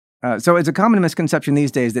So it's a common misconception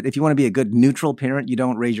these days that if you want to be a good neutral parent, you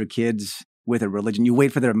don't raise your kids with a religion. You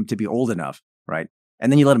wait for them to be old enough, right?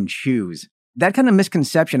 And then you let them choose. That kind of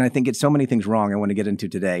misconception, I think, gets so many things wrong I want to get into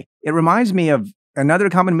today. It reminds me of another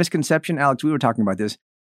common misconception. Alex, we were talking about this.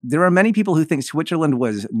 There are many people who think Switzerland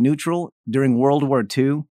was neutral during World War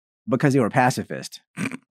II because they were pacifist,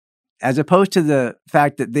 as opposed to the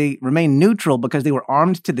fact that they remained neutral because they were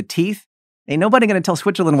armed to the teeth. Ain't nobody going to tell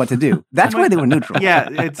Switzerland what to do. That's why they were neutral. Yeah,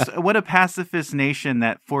 it's what a pacifist nation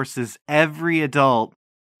that forces every adult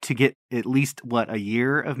to get at least, a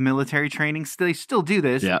year of military training. They still do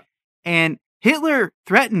this. Yeah. And Hitler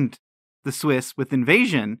threatened the Swiss with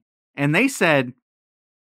invasion, and they said,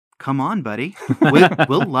 come on, buddy.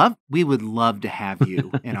 We would love to have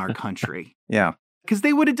you in our country. Yeah. Because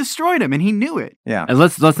they would have destroyed him, and he knew it. Yeah. And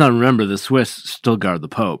let's not remember the Swiss still guard the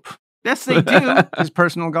Pope. Yes, they do. His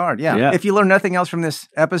personal guard. Yeah. Yeah. If you learn nothing else from this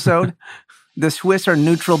episode, the Swiss are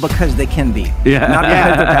neutral because they can be. Yeah. Not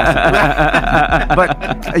because they're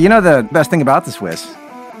pacifist. But you know the best thing about the Swiss?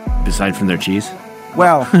 Aside from their cheese?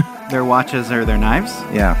 Well, Their watches are their knives.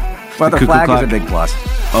 yeah. Well, The their cuckoo flag clock. is a big plus.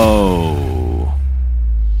 Oh.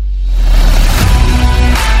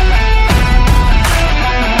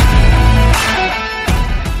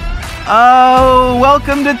 Oh,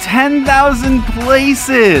 welcome to 10,000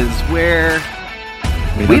 Places, where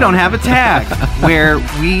we don't have a tag, where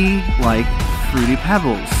we like Fruity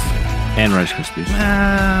Pebbles. And Rice Krispies.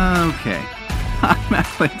 Okay. I'm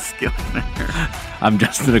Alex Gilner. I'm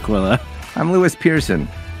Justin Aquila. I'm Lewis Pearson.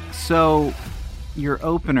 So, your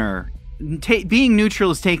opener, being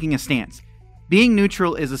neutral is taking a stance. Being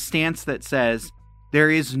neutral is a stance that says there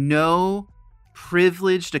is no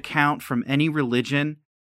privileged account from any religion,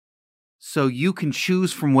 so you can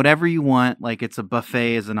choose from whatever you want, like it's a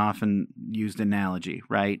buffet is an often used analogy,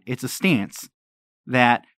 right? It's a stance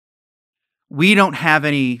that we don't have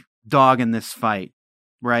any dog in this fight,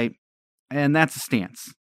 right? And that's a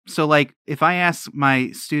stance. So, like, if I ask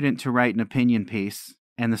my student to write an opinion piece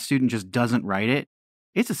and the student just doesn't write it,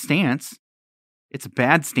 it's a stance. It's a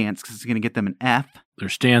bad stance because it's going to get them an F. Their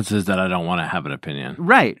stance is that I don't want to have an opinion.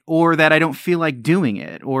 Right. Or that I don't feel like doing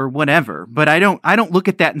it or whatever. But I don't look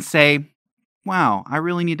at that and say, wow, I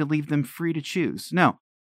really need to leave them free to choose. No.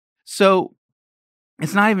 So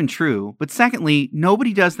it's not even true. But secondly,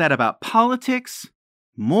 nobody does that about politics,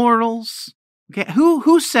 morals. Okay.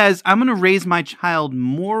 Who says I'm going to raise my child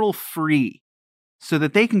moral free so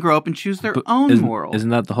that they can grow up and choose their own moral? Isn't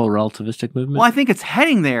that the whole relativistic movement? Well, I think it's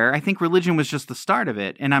heading there. I think religion was just the start of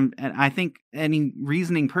it. And I think any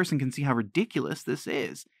reasoning person can see how ridiculous this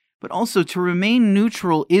is. But also, to remain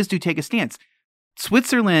neutral is to take a stance.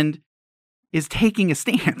 Switzerland is taking a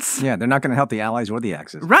stance. Yeah, they're not going to help the Allies or the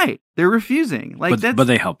Axis. Right. They're refusing. Like but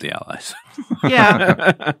they help the Allies.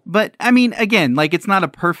 Yeah. But I mean, again, like it's not a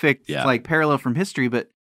perfect Yeah. parallel from history, but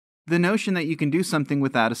the notion that you can do something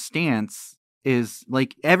without a stance is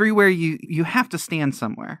like everywhere you have to stand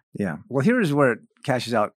somewhere. Yeah. Well, here's where it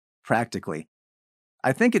cashes out practically.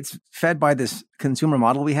 I think it's fed by this consumer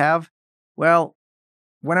model we have. Well,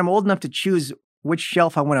 when I'm old enough to choose which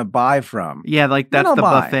shelf I want to buy from. Yeah, like then that's I'll the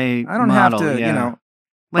buy. buffet I don't model, have to, yeah.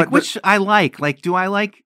 Like which I like. Like, do I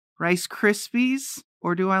like Rice Krispies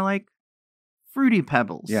or do I like Fruity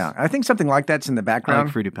Pebbles? Yeah, I think something like that's in the I background.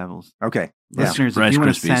 like Fruity Pebbles. Okay. Yeah. Listeners, if Rice you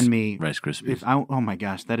want to Krispies. send me Rice Krispies. oh my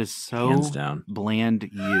gosh, that is so Hands down. bland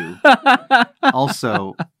you.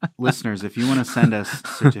 Also, listeners, if you want to send us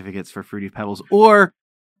certificates for Fruity Pebbles or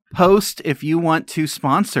post if you want to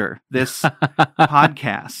sponsor this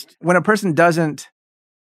podcast. When a person doesn't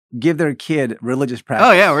give their kid religious practice.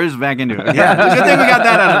 Oh yeah, we're just back into it. Yeah. Good thing we got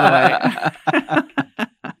that out of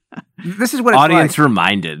the way. This is what it's Audience like.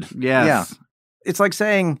 reminded. Yes. Yeah. It's like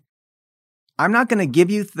saying, I'm not going to give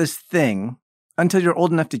you this thing until you're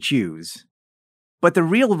old enough to choose. But the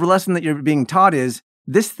real lesson that you're being taught is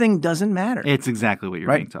this thing doesn't matter. It's exactly what you're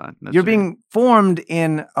Right? being taught. That's You're right. being formed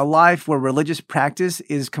in a life where religious practice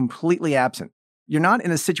is completely absent. You're not in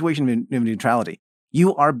a situation of neutrality.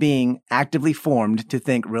 You are being actively formed to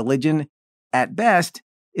think religion, at best,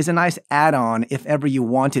 is a nice add-on if ever you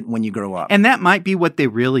want it when you grow up. And that might be what they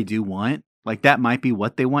really do want. Like that might be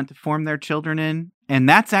what they want to form their children in. And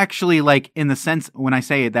that's actually like in the sense when I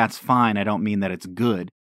say that's fine, I don't mean that it's good.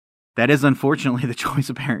 That is unfortunately the choice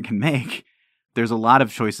a parent can make. There's a lot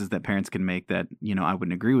of choices that parents can make that, I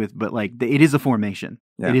wouldn't agree with, but like it is a formation.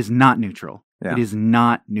 Yeah. It is not neutral. Yeah. It is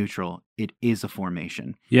not neutral. It is a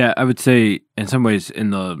formation. Yeah, I would say in some ways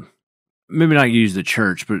maybe not use the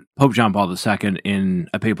church, but Pope John Paul II in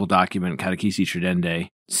a papal document, Catechesi Tradendae,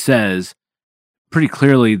 says pretty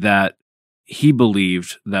clearly that he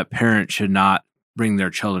believed that parents should not bring their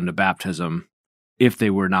children to baptism if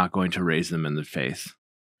they were not going to raise them in the faith.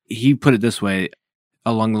 He put it this way,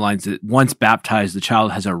 along the lines that once baptized, the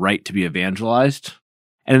child has a right to be evangelized.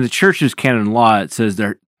 And in the church's canon law, it says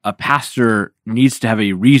that a pastor needs to have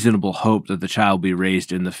a reasonable hope that the child be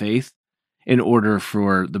raised in the faith in order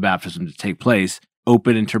for the baptism to take place.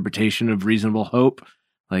 Open interpretation of reasonable hope,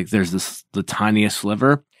 like there's the tiniest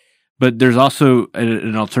sliver. But there's also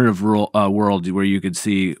an alternative world where you could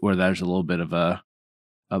see where there's a little bit of a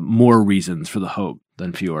more reasons for the hope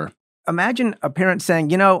than fewer. Imagine a parent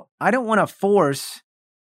saying, I don't want to force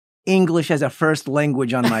English as a first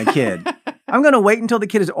language on my kid. I'm going to wait until the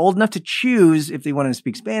kid is old enough to choose if they want to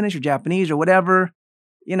speak Spanish or Japanese or whatever,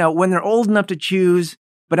 when they're old enough to choose,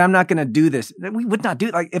 but I'm not going to do this. We would not do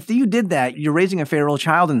it. Like, if you did that, you're raising a feral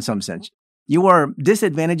child in some sense. You are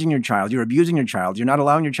disadvantaging your child. You're abusing your child. You're not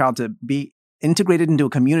allowing your child to be integrated into a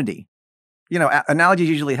community. Analogies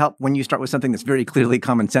usually help when you start with something that's very clearly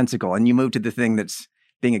commonsensical and you move to the thing that's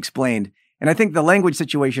being explained. And I think the language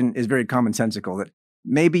situation is very commonsensical, that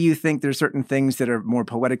maybe you think there's certain things that are more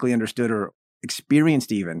poetically understood or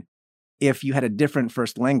experienced even if you had a different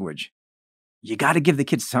first language. You got to give the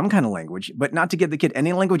kid some kind of language, but not to give the kid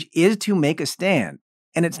any language is to make a stand.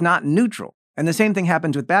 And it's not neutral. And the same thing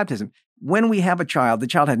happens with baptism. When we have a child, the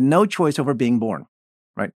child had no choice over being born,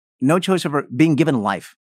 right? No choice over being given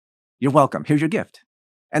life. You're welcome. Here's your gift.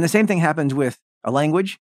 And the same thing happens with a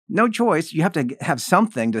language. No choice. You have to have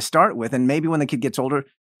something to start with. And maybe when the kid gets older,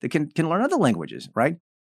 they can learn other languages, right?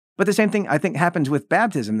 But the same thing, I think, happens with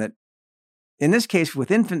baptism, that in this case,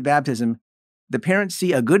 with infant baptism, the parents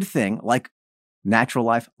see a good thing like natural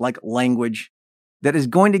life, like language, that is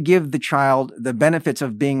going to give the child the benefits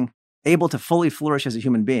of being able to fully flourish as a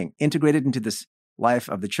human being, integrated into this life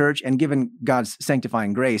of the church and given God's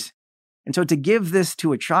sanctifying grace. And so to give this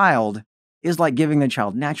to a child is like giving the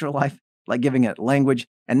child natural life, like giving it language,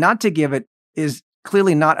 and not to give it is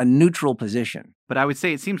clearly not a neutral position. But I would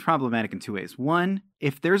say it seems problematic in two ways. One,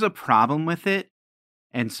 if there's a problem with it,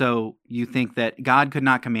 and so you think that God could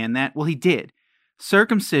not command that, well, he did.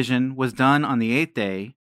 Circumcision was done on the 8th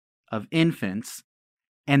day of infants,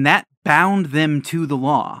 and that bound them to the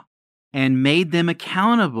law and made them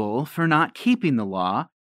accountable for not keeping the law,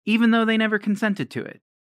 even though they never consented to it.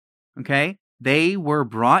 Okay? They were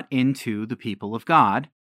brought into the people of God,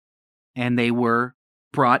 and they were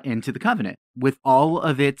brought into the covenant with all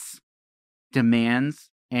of its demands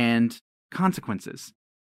and consequences.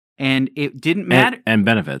 And it didn't matter. And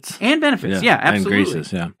benefits. And benefits, yeah, absolutely. And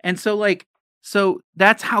graces, yeah. And so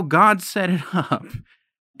that's how God set it up.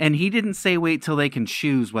 And he didn't say wait till they can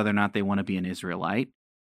choose whether or not they want to be an Israelite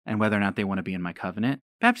and whether or not they want to be in my covenant.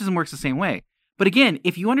 Baptism works the same way. But again,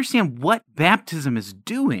 if you understand what baptism is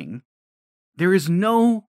doing, there is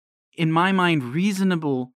no, in my mind,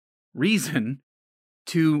 reasonable reason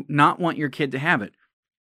to not want your kid to have it.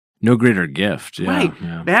 No greater gift. Yeah, right.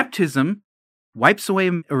 Yeah. Baptism wipes away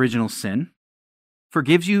original sin,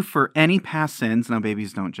 forgives you for any past sins. Now,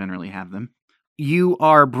 babies don't generally have them. You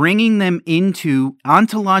are bringing them into,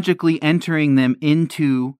 ontologically entering them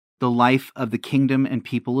into the life of the kingdom and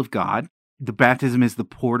people of God. The baptism is the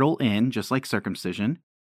portal in, just like circumcision.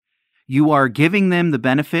 You are giving them the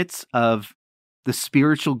benefits of the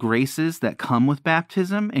spiritual graces that come with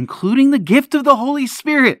baptism, including the gift of the Holy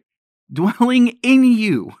Spirit dwelling in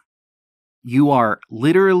you. You are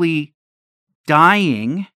literally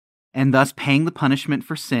dying and thus paying the punishment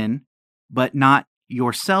for sin, but not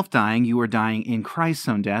yourself dying. You are dying in Christ's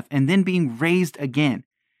own death and then being raised again.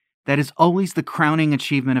 That is always the crowning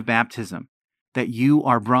achievement of baptism, that you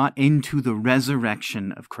are brought into the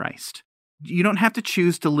resurrection of Christ. You don't have to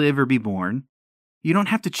choose to live or be born. You don't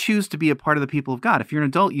have to choose to be a part of the people of God. If you're an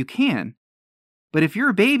adult, you can. But if you're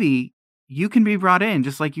a baby, you can be brought in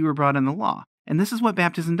just like you were brought in the law. And this is what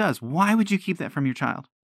baptism does. Why would you keep that from your child?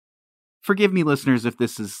 Forgive me, listeners, if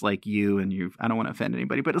this is like you and I don't want to offend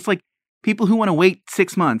anybody, but it's like people who want to wait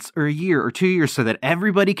 6 months or a year or 2 years so that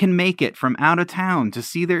everybody can make it from out of town to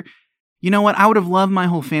see their... You know what? I would have loved my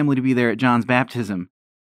whole family to be there at John's baptism.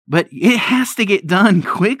 But it has to get done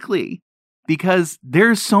quickly because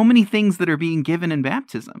there's so many things that are being given in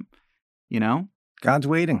baptism, you know? God's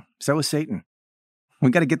waiting. So is Satan. We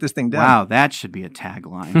got to get this thing done. Wow, that should be a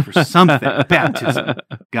tagline for something. Baptism.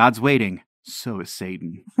 God's waiting. So is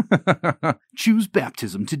Satan. Choose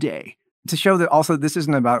baptism today. To show that also this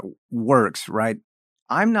isn't about works, right?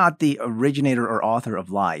 I'm not the originator or author of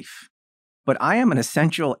life, but I am an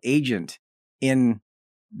essential agent in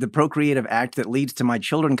the procreative act that leads to my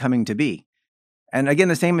children coming to be. And again,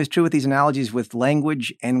 the same is true with these analogies with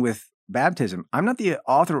language and with baptism. I'm not the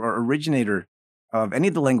author or originator of any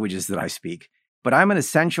of the languages that I speak, but I'm an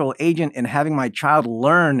essential agent in having my child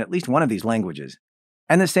learn at least one of these languages.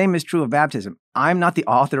 And the same is true of baptism. I'm not the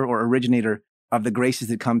author or originator of the graces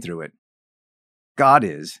that come through it. God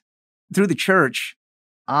is. Through the church,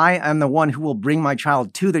 I am the one who will bring my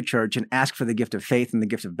child to the church and ask for the gift of faith and the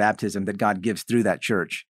gift of baptism that God gives through that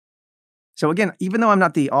church. So again, even though I'm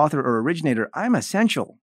not the author or originator, I'm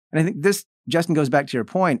essential. And I think this, Justin, goes back to your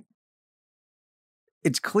point.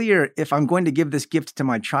 It's clear if I'm going to give this gift to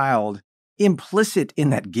my child, implicit in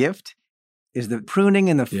that gift is the pruning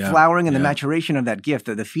and the flowering and the maturation of that gift,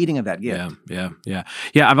 the feeding of that gift. Yeah.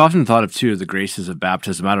 I've often thought of, too, the graces of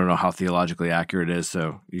baptism. I don't know how theologically accurate it is,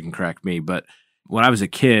 so you can correct me. But when I was a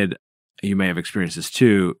kid, you may have experienced this,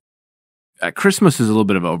 too. Christmas is a little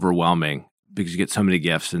bit of overwhelming because you get so many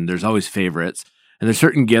gifts, and there's always favorites. And there's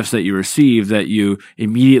certain gifts that you receive that you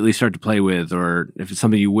immediately start to play with, or if it's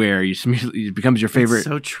something you wear, it becomes your favorite. It's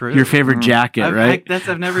so true. Your favorite jacket, right?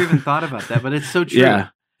 I've never even thought about that, but it's so true. Yeah.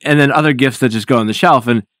 And then other gifts that just go on the shelf.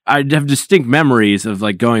 And I have distinct memories of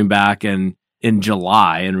like going back and in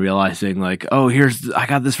July and realizing like, oh, I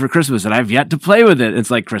got this for Christmas and I've yet to play with it. It's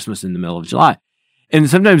like Christmas in the middle of July. And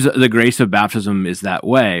sometimes the grace of baptism is that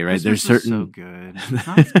way, right? Christmas There's certain is so good. It's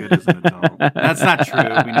not as good as an adult. That's not true.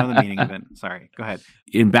 We know the meaning of it. Sorry. Go ahead.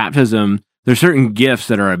 In baptism, there's certain gifts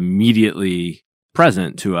that are immediately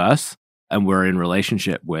present to us and we're in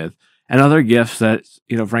relationship with. And other gifts that,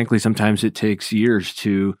 frankly, sometimes it takes years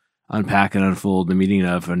to unpack and unfold the meaning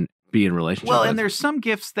of and be in relationship with. Well, and there's some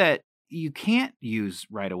gifts that you can't use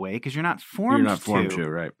right away because you're not formed to,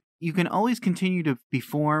 right? You can always continue to be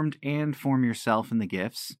formed and form yourself in the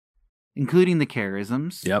gifts, including the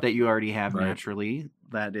charisms that you already have naturally.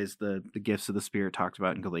 That is the gifts of the Spirit talked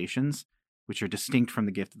about in Galatians, which are distinct from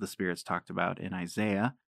the gift of the Spirit's talked about in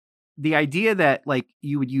Isaiah. The idea that like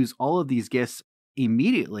you would use all of these gifts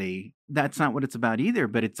immediately, that's not what it's about either,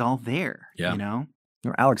 but it's all there,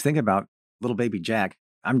 Alex, think about little baby Jack.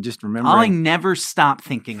 I'm just remembering. I never stop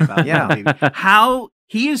thinking about little baby. How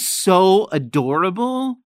he is so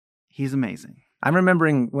adorable. He's amazing. I'm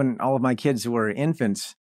remembering when all of my kids were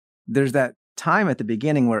infants, there's that time at the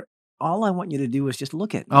beginning where all I want you to do is just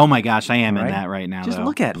look at me. Oh my gosh, I am in that right now. Just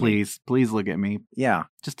look at me. Please look at me. Yeah.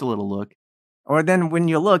 Just a little look. Or then when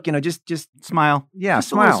you look, just smile. Yeah, just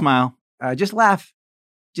smile. A little smile. Just laugh.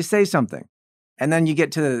 Just say something. And then you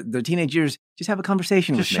get to the teenage years, just have a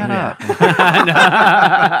conversation with me. Just shut up.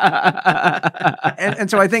 and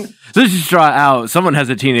so I think... So let's just draw out. Someone has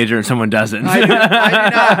a teenager and someone doesn't. I do not.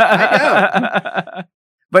 I know.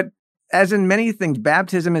 But as in many things,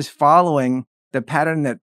 baptism is following the pattern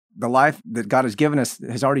that the life that God has given us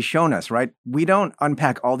has already shown us, right? We don't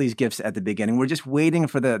unpack all these gifts at the beginning. We're just waiting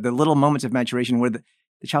for the little moments of maturation where the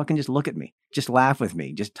child can just look at me, just laugh with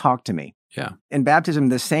me, just talk to me. Yeah. In baptism,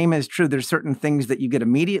 the same is true. There's certain things that you get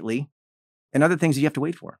immediately and other things that you have to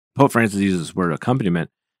wait for. Pope Francis uses this word accompaniment.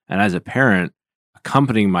 And as a parent,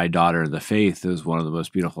 accompanying my daughter in the faith is one of the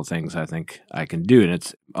most beautiful things I think I can do. And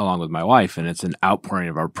it's along with my wife, and it's an outpouring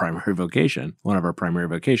of our primary vocation, one of our primary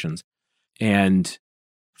vocations. And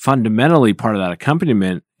fundamentally, part of that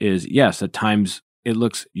accompaniment is, yes, at times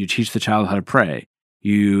you teach the child how to pray.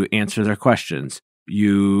 You answer their questions.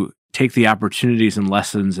 You take the opportunities and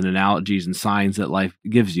lessons and analogies and signs that life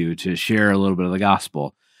gives you to share a little bit of the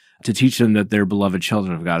gospel, to teach them that they're beloved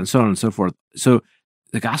children of God, and so on and so forth. So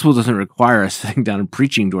the gospel doesn't require us sitting down and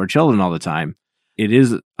preaching to our children all the time. It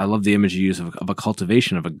is, I love the image you use of a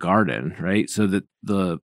cultivation of a garden, right? So that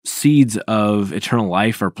the seeds of eternal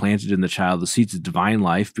life are planted in the child, the seeds of divine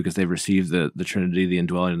life, because they've received the Trinity, the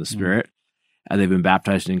indwelling of the Spirit, and they've been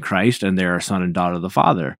baptized in Christ, and they're a son and daughter of the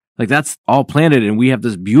Father. Like that's all planted, and we have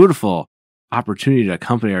this beautiful opportunity to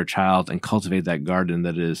accompany our child and cultivate that garden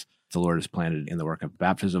that is the Lord has planted in the work of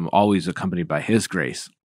baptism, always accompanied by His grace.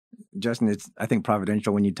 Justin, it's, I think,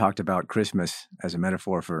 providential when you talked about Christmas as a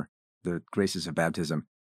metaphor for the graces of baptism,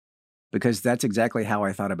 because that's exactly how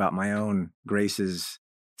I thought about my own graces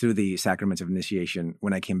through the sacraments of initiation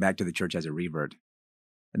when I came back to the church as a revert.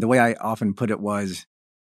 And the way I often put it was,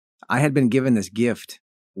 I had been given this gift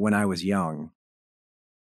when I was young,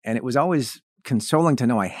 and it was always consoling to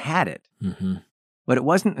know I had it. Mm-hmm. But it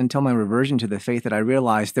wasn't until my reversion to the faith that I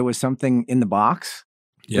realized there was something in the box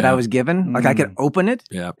that I was given. Like I could open it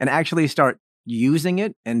and actually start using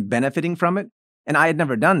it and benefiting from it. And I had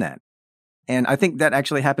never done that. And I think that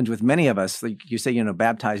actually happens with many of us. Like you say,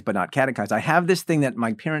 baptized but not catechized. I have this thing that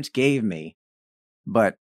my parents gave me,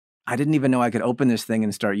 but I didn't even know I could open this thing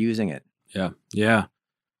and start using it. Yeah.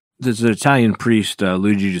 There's an Italian priest,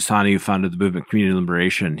 Luigi Giussani, who founded the movement Community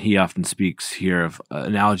Liberation. He often speaks here of an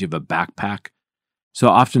analogy of a backpack. So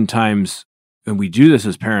oftentimes, when we do this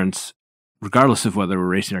as parents, regardless of whether we're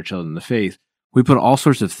raising our children in the faith, we put all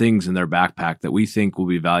sorts of things in their backpack that we think will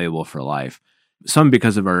be valuable for life. some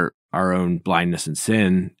because of our own blindness and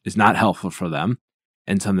sin is not helpful for them,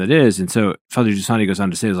 and some that is. And so Father Giussani goes on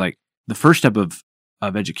to say, is like the first step of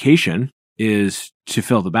education is to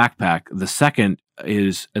fill the backpack. The second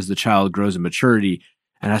is, as the child grows in maturity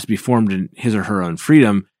and has to be formed in his or her own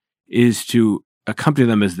freedom, is to accompany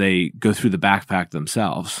them as they go through the backpack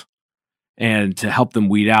themselves and to help them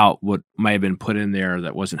weed out what might have been put in there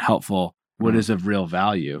that wasn't helpful, what is of real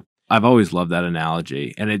value. I've always loved that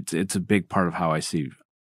analogy, and it's a big part of how I see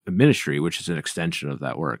the ministry, which is an extension of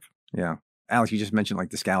that work. Yeah. Alex, you just mentioned like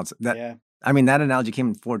the scouts. Yeah. I mean, that analogy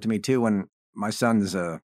came forward to me too when my son's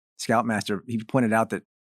a scoutmaster. He pointed out that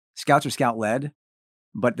scouts are scout-led,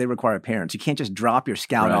 but they require parents. You can't just drop your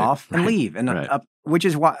scout off and leave. And which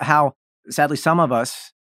is how, sadly, some of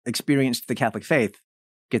us experienced the Catholic faith.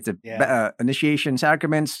 Get the initiation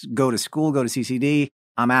sacraments, go to school, go to CCD.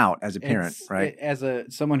 I'm out as a parent, right? As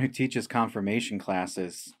someone who teaches confirmation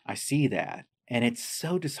classes, I see that. And it's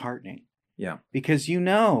so disheartening. Yeah. Because you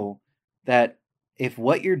know that if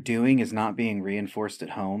what you're doing is not being reinforced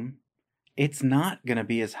at home, it's not going to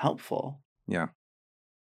be as helpful. Yeah.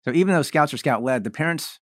 So even though scouts are scout-led, the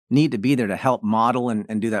parents need to be there to help model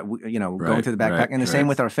and do that, going through the backpack. And the same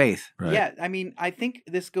with our faith. Right. Yeah. I mean, I think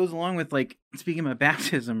this goes along with, like, speaking about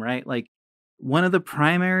baptism, right? Like, one of the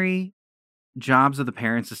primary jobs of the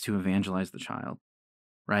parents is to evangelize the child,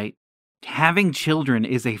 right? Having children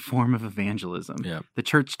is a form of evangelism. Yeah. The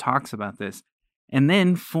church talks about this. And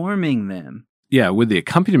then forming them. Yeah, with the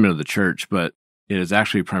accompaniment of the church, but it is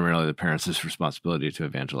actually primarily the parents' responsibility to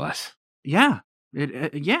evangelize. Yeah.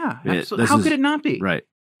 Absolutely. How could it not be? Right.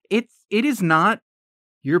 It is not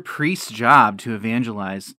your priest's job to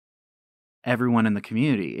evangelize everyone in the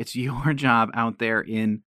community. It's your job out there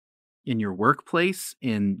in your workplace,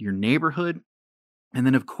 in your neighborhood, and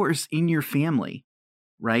then, of course, in your family,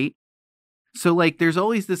 right? So, like, there's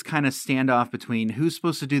always this kind of standoff between who's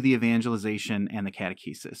supposed to do the evangelization and the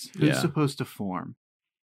catechesis, who's supposed to form.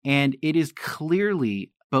 And it is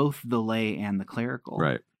clearly both the lay and the clerical.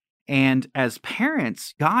 Right. And as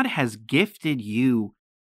parents, God has gifted you.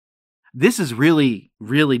 This is really,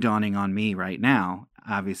 really dawning on me right now,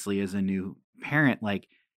 obviously, as a new parent. Like,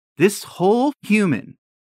 this whole human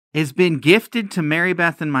has been gifted to Mary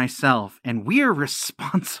Beth and myself, and we are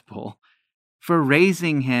responsible for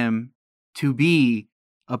raising him to be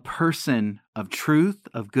a person of truth,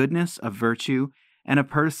 of goodness, of virtue, and a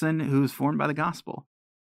person who's formed by the gospel.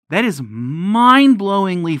 That is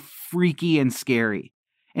mind-blowingly freaky and scary.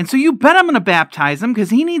 And so you bet I'm going to baptize him because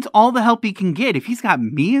he needs all the help he can get. If he's got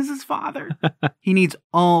me as his father, he needs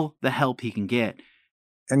all the help he can get.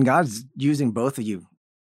 And God's using both of you.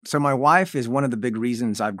 So my wife is one of the big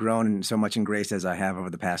reasons I've grown so much in grace as I have over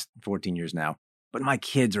the past 14 years now. But my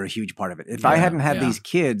kids are a huge part of it. If I hadn't had these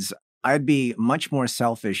kids, I'd be a much more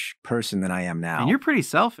selfish person than I am now. And you're pretty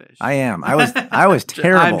selfish. I am. I was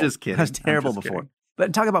terrible. I'm just kidding. I was terrible before.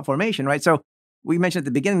 But talk about formation, right? So we mentioned at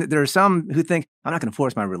the beginning that there are some who think, I'm not going to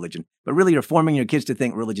force my religion. But really, you're forming your kids to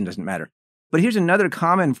think religion doesn't matter. But here's another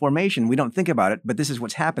common formation. We don't think about it, but this is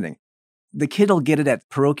what's happening. The kid will get it at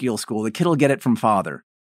parochial school. The kid will get it from father.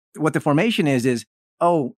 What the formation is,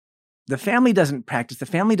 the family doesn't practice. The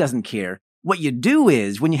family doesn't care. What you do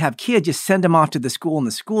is, when you have kids, you send them off to the school and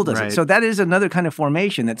the school does it. So that is another kind of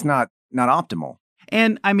formation that's not optimal.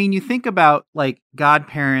 And I mean, you think about like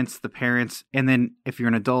godparents, the parents, and then if you're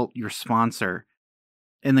an adult, your sponsor.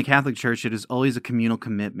 In the Catholic Church, it is always a communal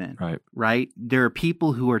commitment, right? There are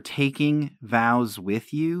people who are taking vows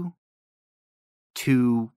with you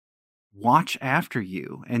to watch after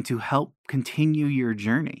you and to help continue your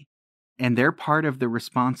journey. And they're part of the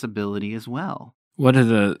responsibility as well.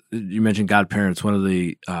 You mentioned godparents, one of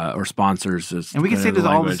the, or sponsors is. And we can say there's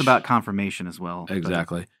all this about confirmation as well.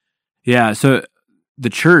 Exactly. Yeah. So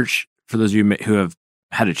the church, for those of you who have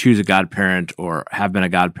had to choose a godparent or have been a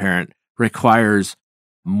godparent, requires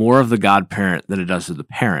more of the godparent than it does of the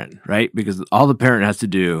parent, right? Because all the parent has to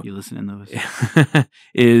do. You listen in those.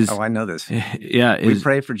 is. Oh, I know this. Yeah. We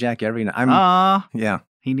pray for Jack every night. Yeah.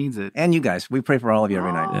 He needs it. And you guys, we pray for all of you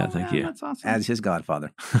every night. Yeah, thank you. That's awesome. As his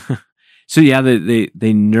godfather. So yeah,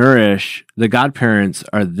 they nourish, the godparents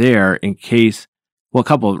are there in case, well, a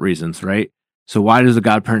couple of reasons, right? So why does the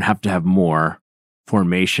godparent have to have more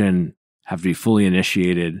formation, have to be fully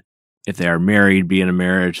initiated? If they are married, be in a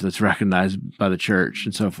marriage that's recognized by the church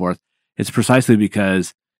and so forth. It's precisely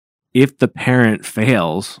because if the parent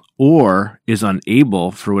fails or is unable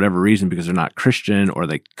for whatever reason, because they're not Christian or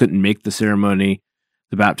they couldn't make the ceremony,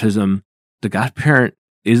 the baptism, the godparent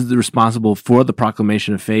is responsible for the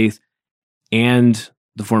proclamation of faith and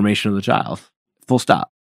the formation of the child. Full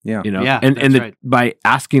stop. Yeah. And by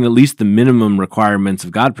asking at least the minimum requirements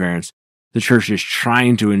of godparents, the church is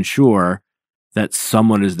trying to ensure that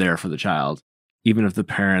someone is there for the child, even if the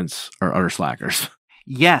parents are utter slackers.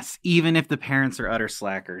 Yes, even if the parents are utter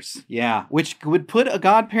slackers. Yeah, which would put a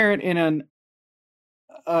godparent in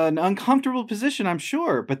an uncomfortable position, I'm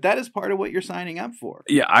sure, but that is part of what you're signing up for.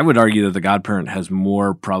 Yeah, I would argue that the godparent has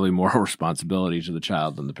probably more responsibility to the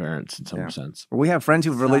child than the parents in some sense. We have friends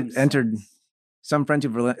who've entered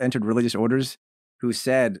religious orders who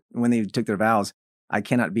said when they took their vows, I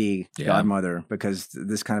cannot be godmother because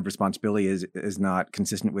this kind of responsibility is not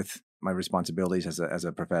consistent with my responsibilities as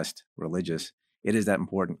a professed religious. It is that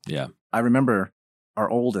important. Yeah. I remember our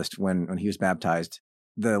oldest when he was baptized.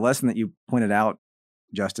 The lesson that you pointed out,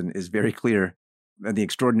 Justin, is very clear in the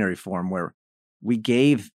extraordinary form where we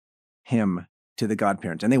gave him to the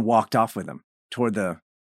godparents and they walked off with him toward the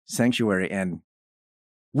sanctuary and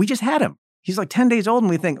we just had him. He's like 10 days old and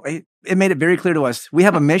we think it made it very clear to us. We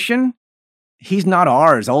have a mission. He's not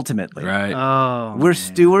ours ultimately. Right. Oh, we're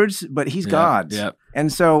stewards, but he's God's. Yep.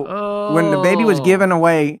 And so when the baby was given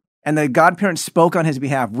away and the godparents spoke on his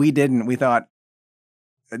behalf, we didn't. We thought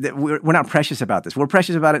that we're not precious about this. We're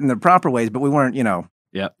precious about it in the proper ways, but we weren't,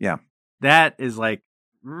 Yep. Yeah. That is like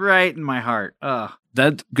right in my heart.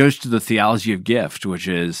 That goes to the theology of gift, which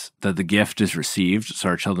is that the gift is received, so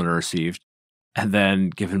our children are received, and then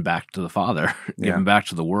given back to the Father, given back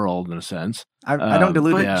to the world in a sense. I don't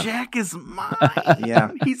dilute it. But Jack is mine.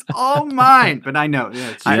 Yeah. He's all mine. But I know. Yeah,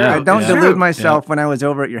 it's true. I don't It's delude true. myself when I was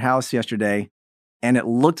over at your house yesterday and it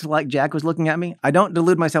looked like Jack was looking at me. I don't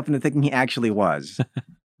delude myself into thinking he actually was.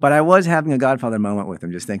 But I was having a Godfather moment with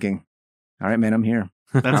him, just thinking, all right, man, I'm here.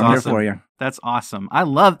 That's I'm awesome. here for you. That's awesome.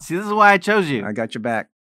 See, this is why I chose you. I got your back.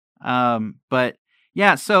 But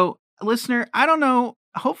yeah, so listener, I don't know.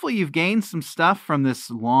 Hopefully you've gained some stuff from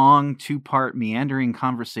this long 2-part meandering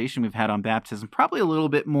conversation we've had on baptism. Probably a little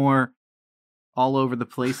bit more all over the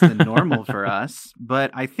place than normal for us.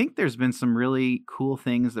 But I think there's been some really cool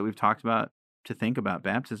things that we've talked about to think about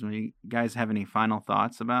baptism. Do you guys have any final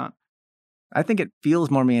thoughts about? I think it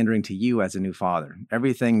feels more meandering to you as a new father.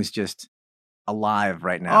 Everything's just alive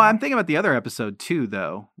right now. Oh, I'm thinking about the other episode too,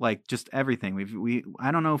 though. Like just everything.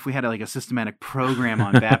 I don't know if we had like a systematic program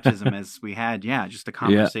on baptism as we had. Yeah, just a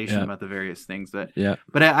conversation about the various things that. Yeah.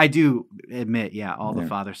 But I do admit, all the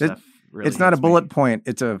father stuff. Really it's not a hits bullet me. point.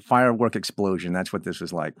 It's a firework explosion. That's what this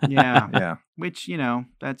was like. Yeah. Yeah. Which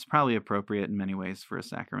that's probably appropriate in many ways for a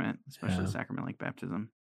sacrament, especially a sacrament like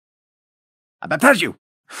baptism. I baptize you.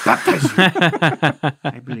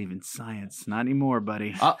 I believe in science. Not anymore,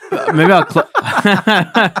 buddy. Maybe I'll.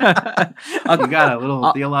 You got a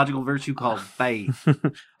little theological virtue called faith.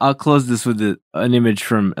 I'll close this with an image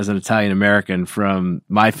as an Italian American from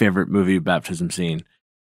my favorite movie baptism scene,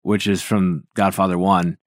 which is from Godfather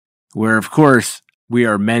 1, where of course we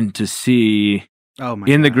are meant to see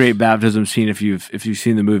the great baptism scene. If you've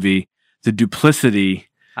seen the movie, the duplicity.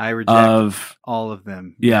 I reject all of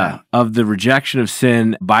them. Of the rejection of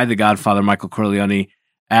sin by the Godfather, Michael Corleone,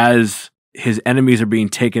 as his enemies are being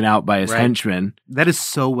taken out by his henchmen. That is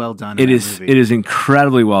so well done. It is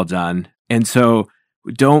incredibly well done. And so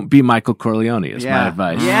don't be Michael Corleone is my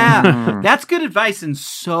advice. Yeah. That's good advice in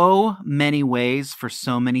so many ways for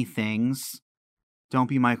so many things. Don't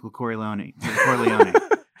be Michael Corleone.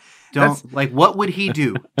 What would he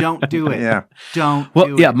do? Don't do it. Yeah. Don't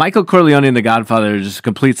do it. Michael Corleone in The Godfather, just a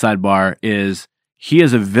complete sidebar, he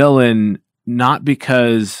is a villain not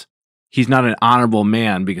because he's not an honorable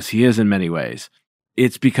man, because he is in many ways.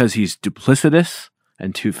 It's because he's duplicitous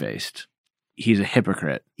and two-faced. He's a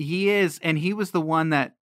hypocrite. He is, and he was the one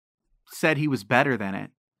that said he was better than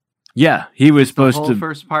it. Yeah, he was supposed the to. whole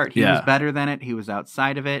first part, he was better than it. He was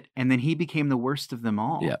outside of it, and then he became the worst of them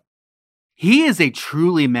all. Yeah. He is a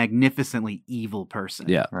truly magnificently evil person.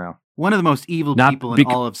 Yeah. Wow. One of the most evil people in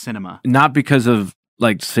all of cinema. Not because of,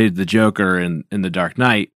 say, the Joker in The Dark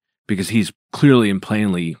Knight, because he's clearly and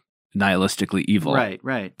plainly nihilistically evil.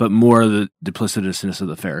 Right. But more the duplicitousness of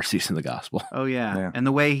the Pharisees in the gospel. Oh, yeah. And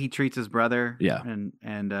the way he treats his brother. Yeah. And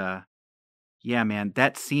man,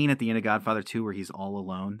 that scene at the end of Godfather 2 where he's all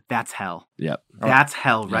alone, that's hell. Yep. That's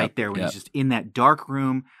hell right there when he's just in that dark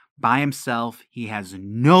room by himself. He has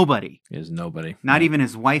nobody. Not even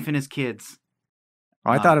his wife and his kids.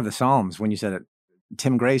 I thought of the Psalms when you said it.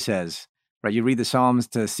 Tim Gray says, right, you read the Psalms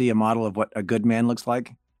to see a model of what a good man looks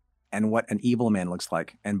like and what an evil man looks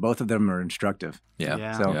like. And both of them are instructive.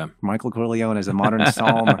 Yeah. So Michael Corleone is a modern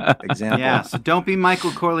Psalm example. Yeah, so don't be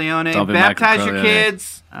Michael Corleone. Baptize your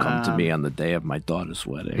kids. Come to me on the day of my daughter's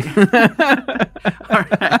wedding. All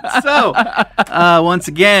right. So, once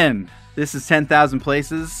again, this is 10,000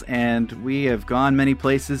 Places, and we have gone many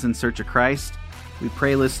places in search of Christ. We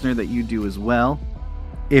pray, listener, that you do as well.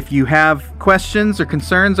 If you have questions or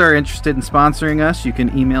concerns or are interested in sponsoring us, you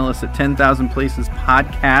can email us at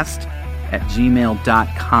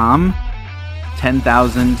 10,000placespodcast@gmail.com.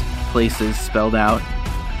 10,000 places spelled out.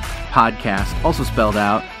 Podcast also spelled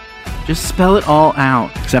out. Just spell it all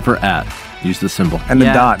out. Except for @ use the symbol. And the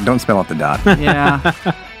dot. Don't spell out the dot. Yeah.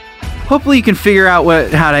 Hopefully you can figure out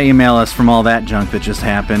how to email us from all that junk that just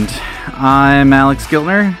happened. I'm Alex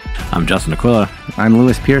Giltner. I'm Justin Aquila. I'm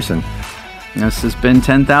Lewis Pearson. This has been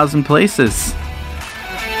 10,000 Places.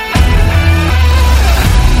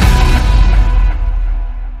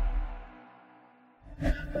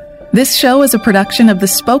 This show is a production of the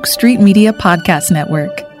Spoke Street Media Podcast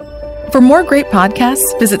Network. For more great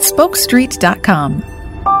podcasts, visit spokestreet.com.